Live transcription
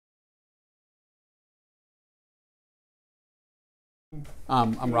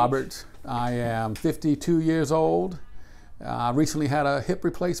I'm Robert. I am 52 years old. I recently had a hip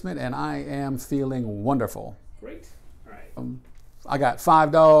replacement and I am feeling wonderful. Great. All right. I got 5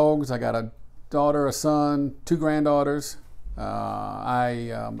 dogs. I got a daughter, a son, 2 granddaughters.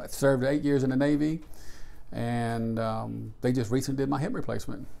 I served 8 years in the Navy, and they just recently did my hip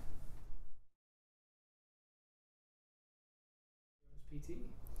replacement. PT.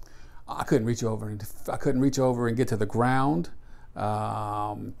 I couldn't reach over and get to the ground.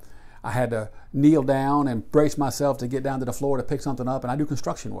 I had to kneel down and brace myself to get down to the floor to pick something up, and I do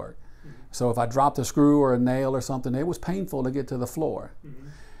construction work. Mm-hmm. So if I dropped a screw or a nail or something, it was painful to get to the floor. Mm-hmm.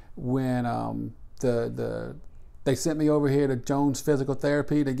 When they sent me over here to Jones Physical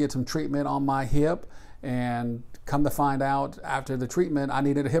Therapy to get some treatment on my hip, and come to find out after the treatment I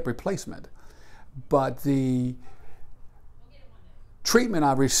needed a hip replacement. But the treatment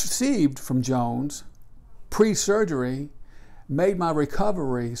I received from Jones pre-surgery made my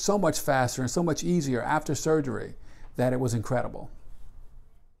recovery so much faster and so much easier after surgery that it was incredible.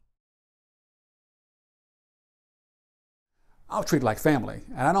 I was treated like family,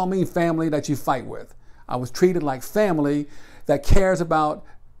 and I don't mean family that you fight with. I was treated like family that cares about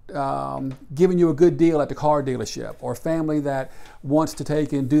giving you a good deal at the car dealership, or family that wants to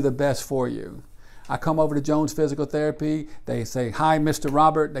take and do the best for you. I come over to Jones Physical Therapy. They say, "Hi, Mr.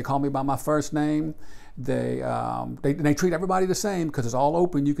 Robert." They call me by my first name. They treat everybody the same because it's all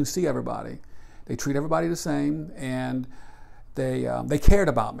open. You can see everybody. They treat everybody the same, and they cared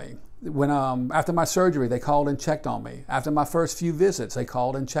about me. When after my surgery, they called and checked on me. After my first few visits, they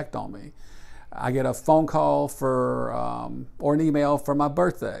called and checked on me. I get a phone call or an email for my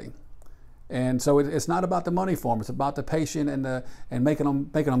birthday, and so it's not about the money for them. It's about the patient and making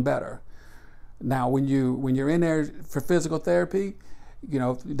them better. Now, when you're in there for physical therapy, you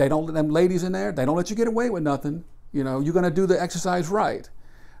know, they don't let them ladies in there. They don't let you get away with nothing. You know, you're going to do the exercise right,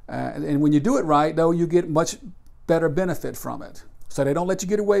 and when you do it right, though, you get much better benefit from it. So they don't let you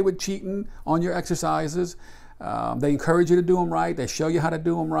get away with cheating on your exercises. They encourage you to do them right. They show you how to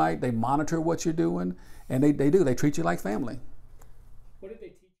do them right. They monitor what you're doing, and they treat you like family. What did they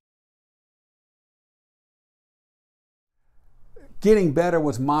teach? Getting better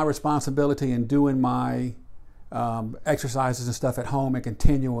was my responsibility in doing my exercises and stuff at home and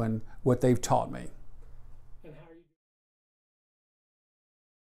continuing what they've taught me. And how are you?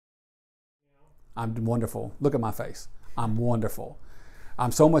 I'm wonderful. Look at my face. I'm wonderful.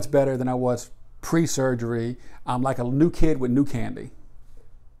 I'm so much better than I was pre-surgery. I'm like a new kid with new candy.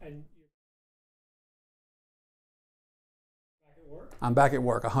 And you're back at work? I'm back at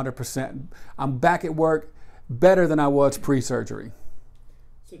work 100%. I'm back at work better than I was pre-surgery.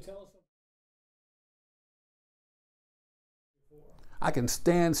 So tell us. I can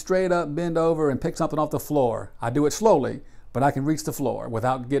stand straight up, bend over, and pick something off the floor. I do it slowly, but I can reach the floor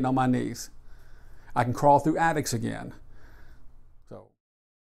without getting on my knees. I can crawl through attics again.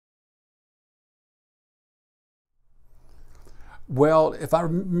 Well, if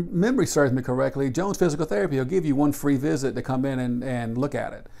memory serves me correctly, Jones Physical Therapy will give you one free visit to come in and look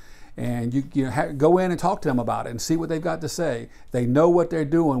at it. And you go in and talk to them about it and see what they've got to say. They know what they're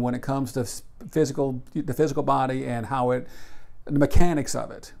doing when it comes to the physical body and the mechanics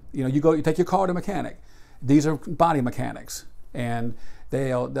of it. You know, you take your car to a mechanic. These are body mechanics, and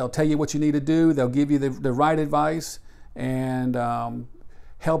they'll tell you what you need to do. They'll give you the right advice and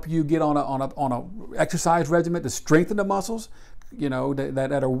help you get on a exercise regimen to strengthen the muscles, you know,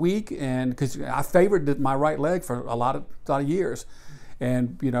 that are weak. And because I favored my right leg for a lot of years,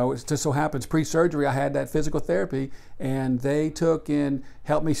 and you know, it just so happens pre-surgery I had that physical therapy, and they took and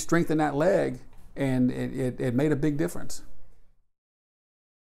helped me strengthen that leg, and it made a big difference.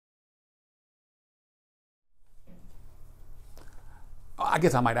 I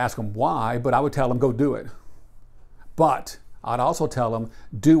guess I might ask them why, but I would tell them go do it. But I'd also tell them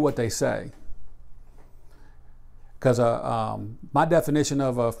do what they say. Because my definition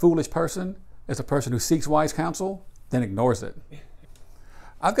of a foolish person is a person who seeks wise counsel, then ignores it.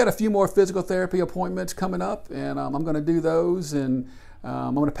 I've got a few more physical therapy appointments coming up, and I'm going to do those, and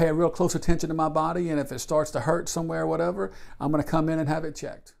I'm going to pay real close attention to my body, and if it starts to hurt somewhere or whatever, I'm going to come in and have it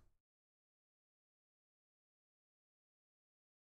checked.